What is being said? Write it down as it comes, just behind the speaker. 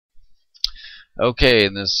Okay,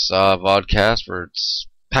 in this vodcast, where it's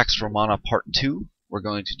Pax Romana Part 2, we're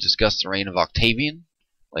going to discuss the reign of Octavian,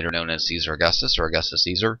 later known as Caesar Augustus or Augustus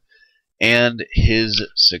Caesar, and his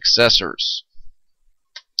successors.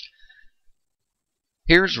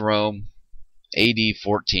 Here's Rome, AD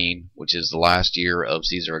 14, which is the last year of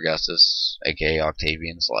Caesar Augustus, aka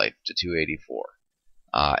Octavian's life, to 284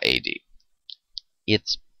 AD.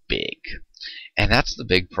 It's big. And that's the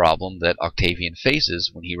big problem that Octavian faces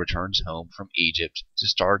when he returns home from Egypt to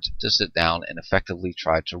start to sit down and effectively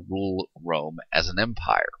try to rule Rome as an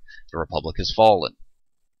empire. The Republic has fallen.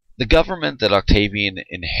 The government that Octavian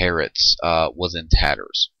inherits was in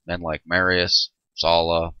tatters. Men like Marius,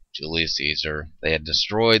 Sulla, Julius Caesar, they had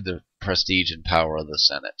destroyed the prestige and power of the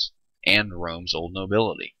Senate and Rome's old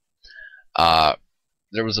nobility.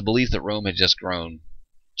 There was a belief that Rome had just grown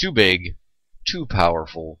too big, too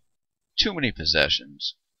powerful, too many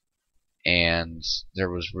possessions, and there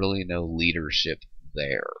was really no leadership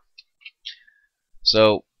there.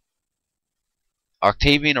 So,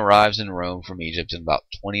 Octavian arrives in Rome from Egypt in about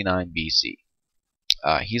 29 BC.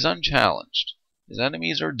 He's unchallenged. His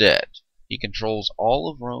enemies are dead. He controls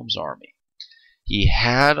all of Rome's army. He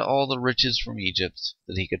had all the riches from Egypt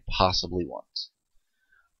that he could possibly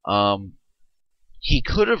want. He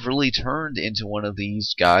could have really turned into one of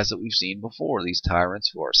these guys that we've seen before, these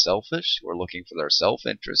tyrants who are selfish, who are looking for their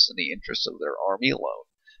self-interest and the interests of their army alone.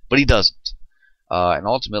 But he doesn't. And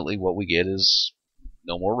ultimately what we get is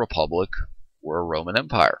no more republic, we're a Roman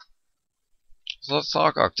Empire. So let's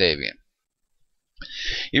talk Octavian.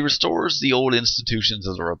 He restores the old institutions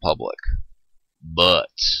of the republic. But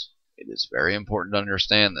it is very important to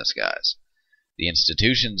understand this, guys. The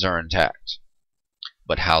institutions are intact,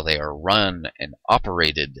 but how they are run and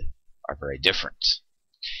operated are very different.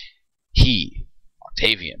 He,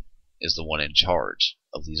 Octavian, is the one in charge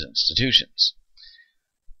of these institutions.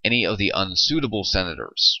 Any of the unsuitable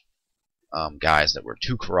senators, guys that were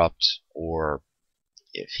too corrupt, or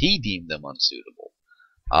if he deemed them unsuitable,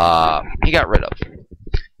 he got rid of.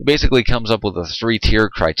 He basically comes up with a 3-tier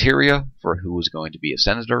criteria for who is going to be a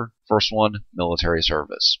senator. First one, military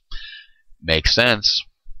service. Makes sense.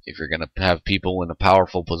 If you're going to have people in a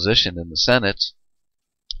powerful position in the Senate,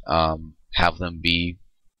 have them be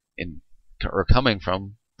coming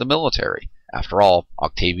from the military. After all,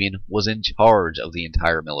 Octavian was in charge of the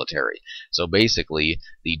entire military. So basically,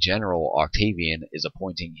 the general Octavian is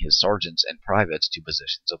appointing his sergeants and privates to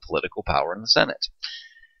positions of political power in the Senate.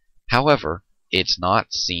 However, it's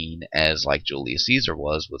not seen as like Julius Caesar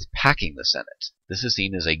was with packing the Senate. This is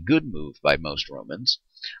seen as a good move by most Romans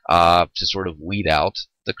to sort of weed out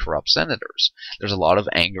the corrupt senators. There's a lot of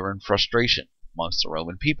anger and frustration amongst the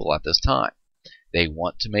Roman people at this time. They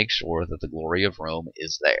want to make sure that the glory of Rome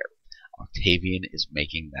is there. Octavian is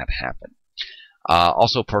making that happen.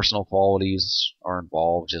 Also, personal qualities are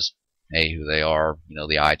involved, just, hey, who they are,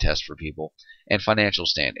 the eye test for people, and financial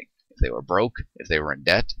standing. If they were broke, if they were in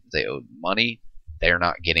debt, if they owed money, they're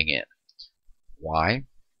not getting in. Why?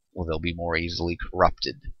 Well, they'll be more easily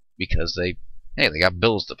corrupted because they got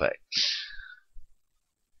bills to pay.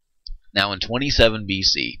 Now in 27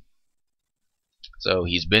 BC, so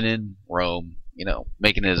he's been in Rome,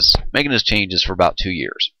 making his changes for about 2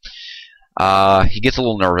 years. He gets a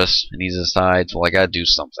little nervous and he decides, well, I got to do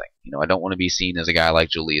something. I don't want to be seen as a guy like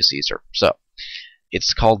Julius Caesar. So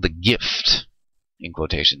it's called the gift, in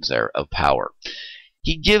quotations there, of power.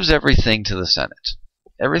 He gives everything to the Senate,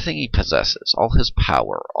 everything he possesses, all his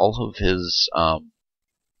power, all of his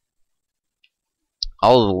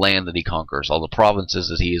all of the land that he conquers, all the provinces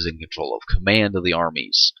that he is in control of, command of the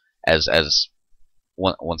armies.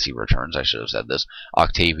 Once he returns, I should have said this,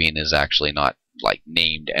 Octavian is actually not like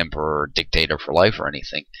named emperor or dictator for life or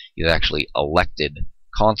anything. He's actually elected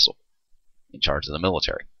consul in charge of the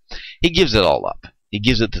military. He gives it all up. He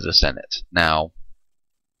gives it to the Senate. Now,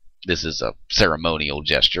 this is a ceremonial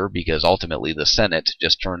gesture because ultimately the Senate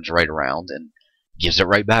just turns right around and gives it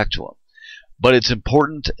right back to him. But it's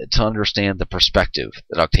important to understand the perspective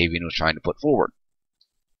that Octavian was trying to put forward.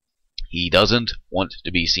 He doesn't want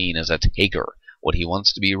to be seen as a taker. What he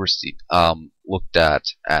wants to be looked at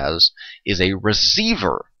as is a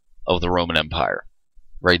receiver of the Roman Empire.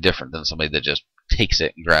 Very different than somebody that just takes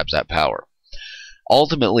it and grabs that power.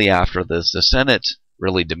 Ultimately, after this, the Senate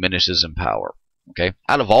really diminishes in power. Okay?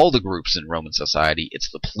 Out of all the groups in Roman society,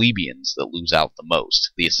 it's the plebeians that lose out the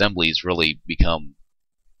most. The assemblies really become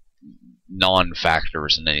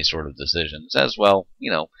non-factors in any sort of decisions, as well,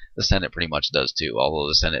 the Senate pretty much does too, although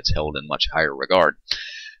the Senate's held in much higher regard.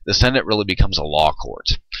 The Senate really becomes a law court,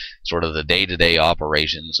 sort of the day-to-day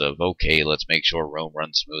operations of, okay, let's make sure Rome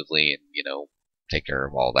runs smoothly and, take care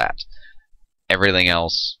of all that. Everything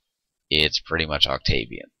else it's pretty much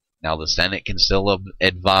Octavian. Now the Senate can still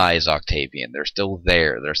advise Octavian. They're still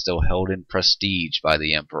there. They're still held in prestige by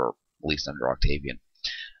the emperor, at least under Octavian.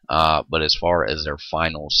 But as far as their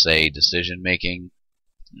final say, decision making,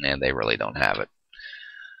 they really don't have it.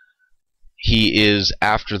 He is,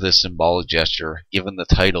 after this symbolic gesture, given the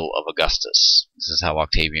title of Augustus. This is how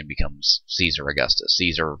Octavian becomes Caesar Augustus.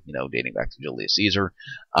 Caesar, dating back to Julius Caesar,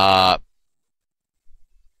 because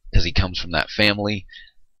he comes from that family,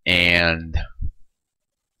 and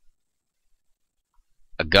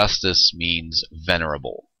Augustus means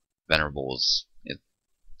venerable. Venerable is it's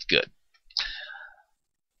good.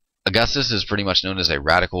 Augustus is pretty much known as a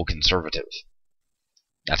radical conservative.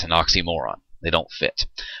 That's an oxymoron. They don't fit.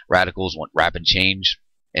 Radicals want rapid change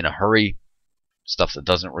in a hurry, stuff that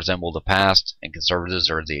doesn't resemble the past, and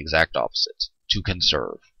conservatives are the exact opposite. To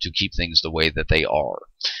conserve, to keep things the way that they are.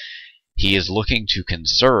 He is looking to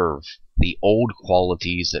conserve the old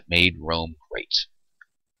qualities that made Rome great.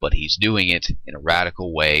 But he's doing it in a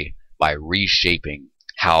radical way by reshaping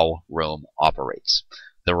how Rome operates.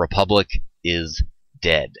 The Republic is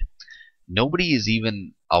dead. Nobody is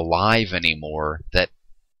even alive anymore that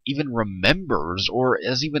even remembers or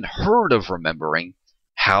has even heard of remembering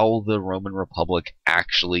how the Roman Republic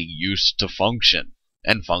actually used to function,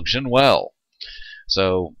 and function well.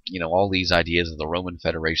 So, all these ideas of the Roman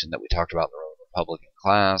Federation that we talked about in the Roman Republic in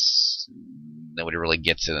class, nobody really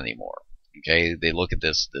gets it anymore. Okay, they look at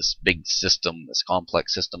this big system, this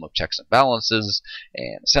complex system of checks and balances,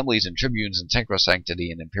 and assemblies and tribunes and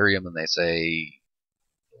sacrosanctity and imperium, and they say,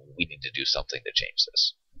 we need to do something to change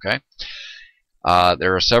this. Okay?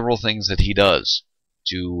 There are several things that he does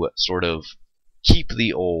to sort of keep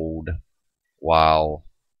the old while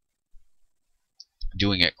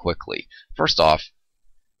doing it quickly. First off,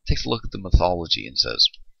 takes a look at the mythology and says,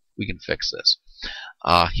 we can fix this.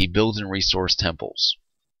 He builds and restores temples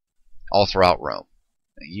all throughout Rome.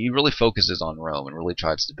 He really focuses on Rome and really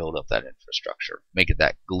tries to build up that infrastructure, make it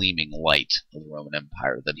that gleaming light of the Roman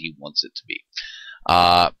Empire that he wants it to be.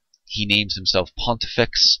 He names himself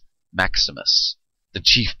Pontifex Maximus, the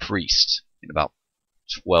chief priest, in about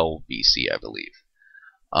 12 BC, I believe.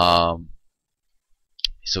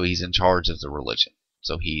 So he's in charge of the religion.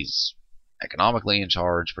 So he's economically in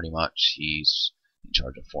charge, pretty much. He's in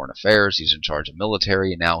charge of foreign affairs. He's in charge of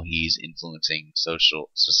military, and now he's influencing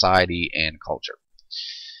society and culture.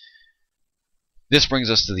 This brings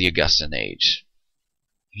us to the Augustan age.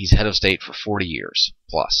 He's head of state for 40 years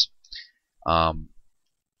plus.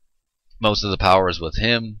 Most of the power is with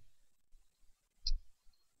him,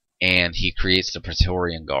 and he creates the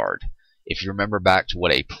Praetorian Guard. If you remember back to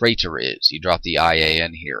what a praetor is, you drop the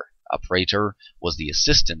IAN here. A praetor was the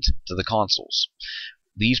assistant to the consuls.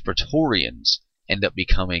 These praetorians end up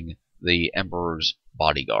becoming the emperor's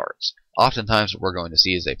bodyguards. Oftentimes what we're going to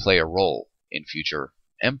see is they play a role in future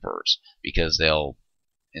emperors, because they'll,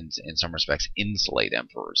 in some respects, insulate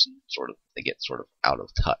emperors, and they get sort of out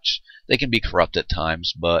of touch. They can be corrupt at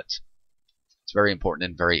times, but it's very important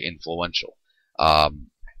and very influential. A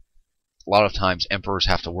lot of times emperors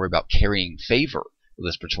have to worry about carrying favor with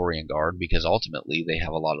this Praetorian Guard, because ultimately they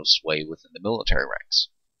have a lot of sway within the military ranks.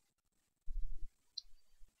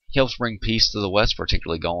 He helps bring peace to the west,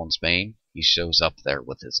 particularly Gaul and Spain. He shows up there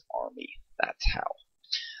with his army. That's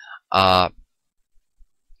how.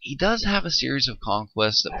 He does have a series of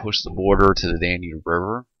conquests that push the border to the Danube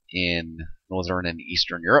River in northern and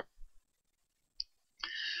eastern Europe.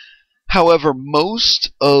 However,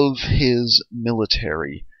 most of his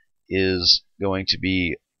military is going to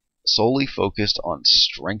be solely focused on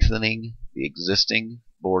strengthening the existing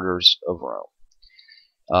borders of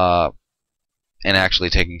Rome, and actually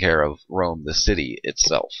taking care of Rome, the city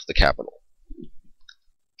itself, the capital.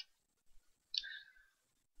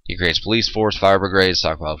 He creates police force, fire brigades,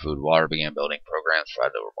 stockpiled food, water, began building programs, tried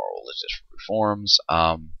over more religious reforms,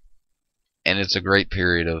 and it's a great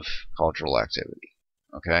period of cultural activity.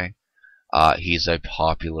 Okay, he's a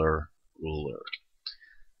popular ruler.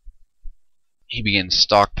 He begins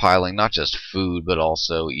stockpiling not just food, but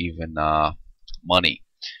also even money.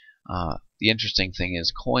 The interesting thing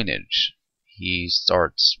is coinage. He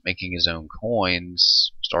starts making his own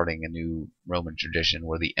coins, starting a new Roman tradition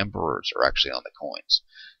where the emperors are actually on the coins.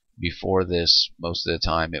 Before this, most of the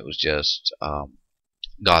time it was just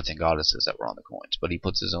gods and goddesses that were on the coins, but he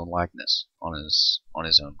puts his own likeness on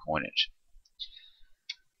his own coinage.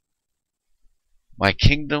 My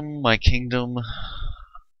kingdom, a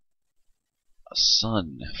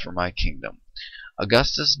son for my kingdom.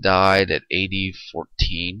 Augustus died at AD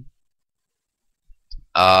 14.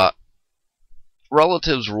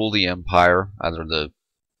 Relatives rule the empire, either the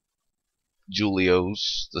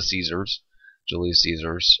Julios, the Caesars, Julius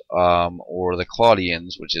Caesar's, or the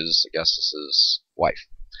Claudians, which is Augustus's wife,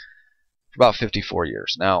 for about 54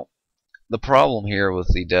 years. Now, the problem here with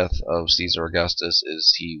the death of Caesar Augustus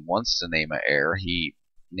is he wants to name an heir. He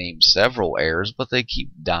names several heirs, but they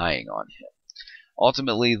keep dying on him.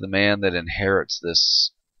 Ultimately, the man that inherits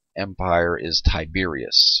this empire is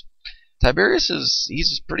Tiberius. Tiberius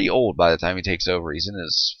he's pretty old by the time he takes over. He's in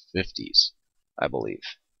his 50s, I believe.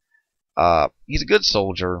 He's a good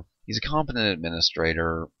soldier. He's a competent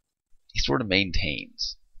administrator. He sort of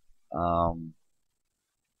maintains.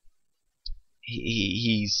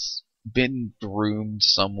 He's been groomed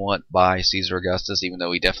somewhat by Caesar Augustus, even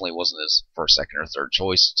though he definitely wasn't his first, second, or third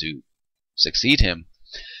choice to succeed him.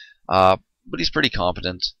 But he's pretty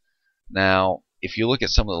competent. Now, if you look at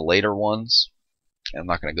some of the later ones, I'm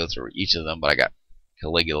not going to go through each of them, but I got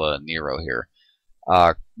Caligula and Nero here.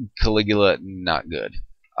 Caligula, not good.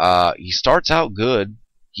 He starts out good.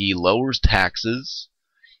 He lowers taxes.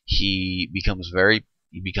 He becomes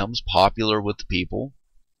popular with the people.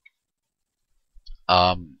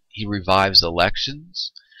 He revives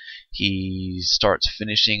elections. He starts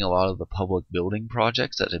finishing a lot of the public building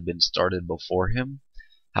projects that had been started before him.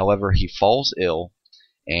 However, he falls ill,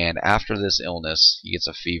 and after this illness, he gets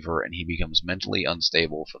a fever, and he becomes mentally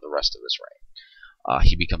unstable for the rest of his reign.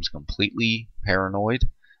 He becomes completely paranoid.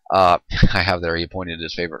 I have there he appointed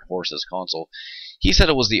his favorite horse as consul. He said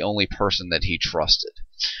it was the only person that he trusted.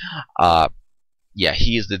 Yeah,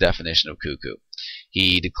 he is the definition of cuckoo.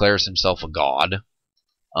 He declares himself a god.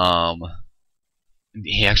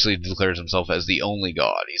 He actually declares himself as the only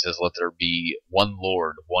god. He says, "Let there be one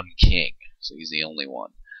Lord, one King." So he's the only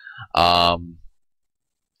one.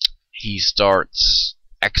 He starts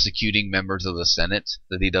executing members of the Senate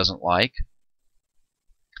that he doesn't like.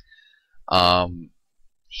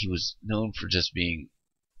 He was known for just being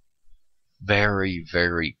very,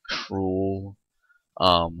 very cruel.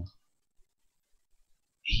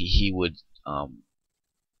 He would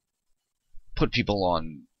put people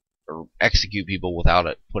on, or execute people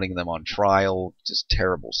without putting them on trial. Just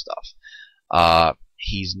terrible stuff.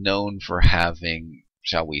 He's known for having,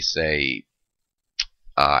 shall we say,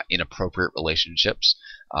 inappropriate relationships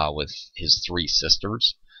with his 3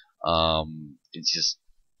 sisters. It's just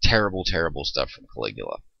terrible, terrible stuff from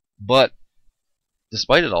Caligula. But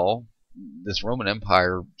despite it all, this Roman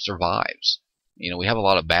Empire survives. You know, we have a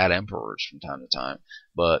lot of bad emperors from time to time,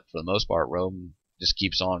 but for the most part, Rome just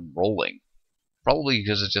keeps on rolling. Probably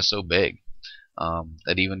because it's just so big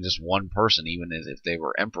that even just one person, even if they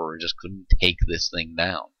were emperor, just couldn't take this thing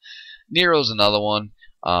down. Nero's another one.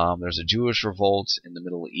 There's a Jewish revolt in the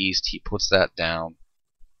Middle East. He puts that down.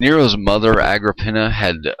 Nero's mother, Agrippina,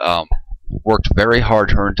 had worked very hard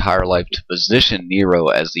her entire life to position Nero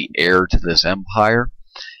as the heir to this empire.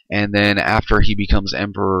 And then after he becomes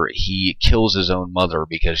emperor, he kills his own mother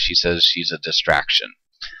because she says she's a distraction.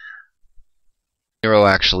 Nero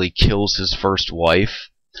actually kills his first wife,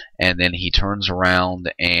 and then he turns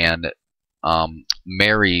around and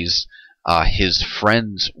marries his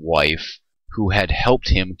friend's wife, who had helped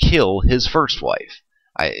him kill his first wife.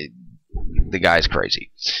 The guy's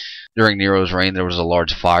crazy. During Nero's reign, there was a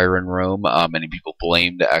large fire in Rome. Many people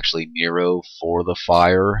blamed actually Nero for the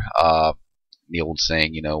fire. The old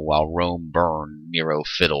saying, you know, while Rome burned, Nero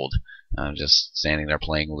fiddled. Just standing there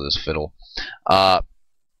playing with his fiddle.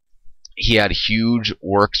 He had huge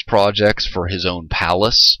works projects for his own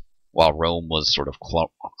palace, while Rome was sort of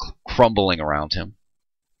crumbling around him.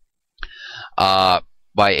 By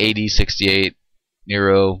AD 68,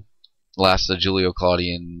 Nero, last of the Julio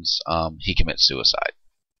Claudians, he commits suicide.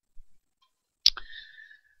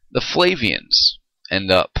 The Flavians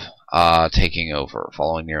end up taking over.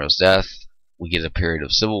 Following Nero's death, we get a period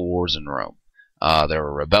of civil wars in Rome. There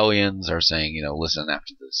were rebellions. They're saying, you know, listen,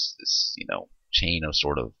 after this you know, chain of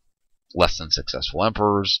sort of less than successful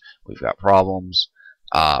emperors, we've got problems.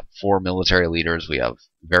 4 military leaders. We have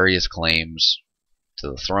various claims to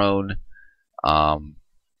the throne.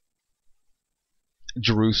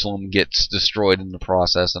 Jerusalem gets destroyed in the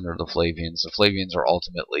process under the Flavians. The Flavians are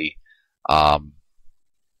ultimately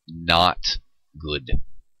not good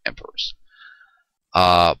emperors.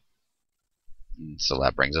 So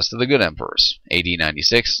that brings us to the good emperors. AD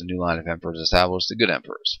 96, a new line of emperors established, the good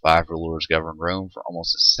emperors. 5 rulers governed Rome for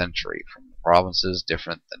almost a century. From the provinces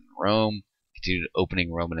different than Rome, continued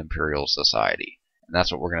opening Roman imperial society. And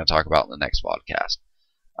that's what we're going to talk about in the next podcast.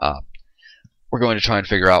 We're going to try and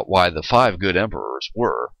figure out why the 5 good emperors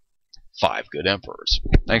were 5 good emperors.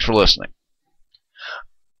 Thanks for listening.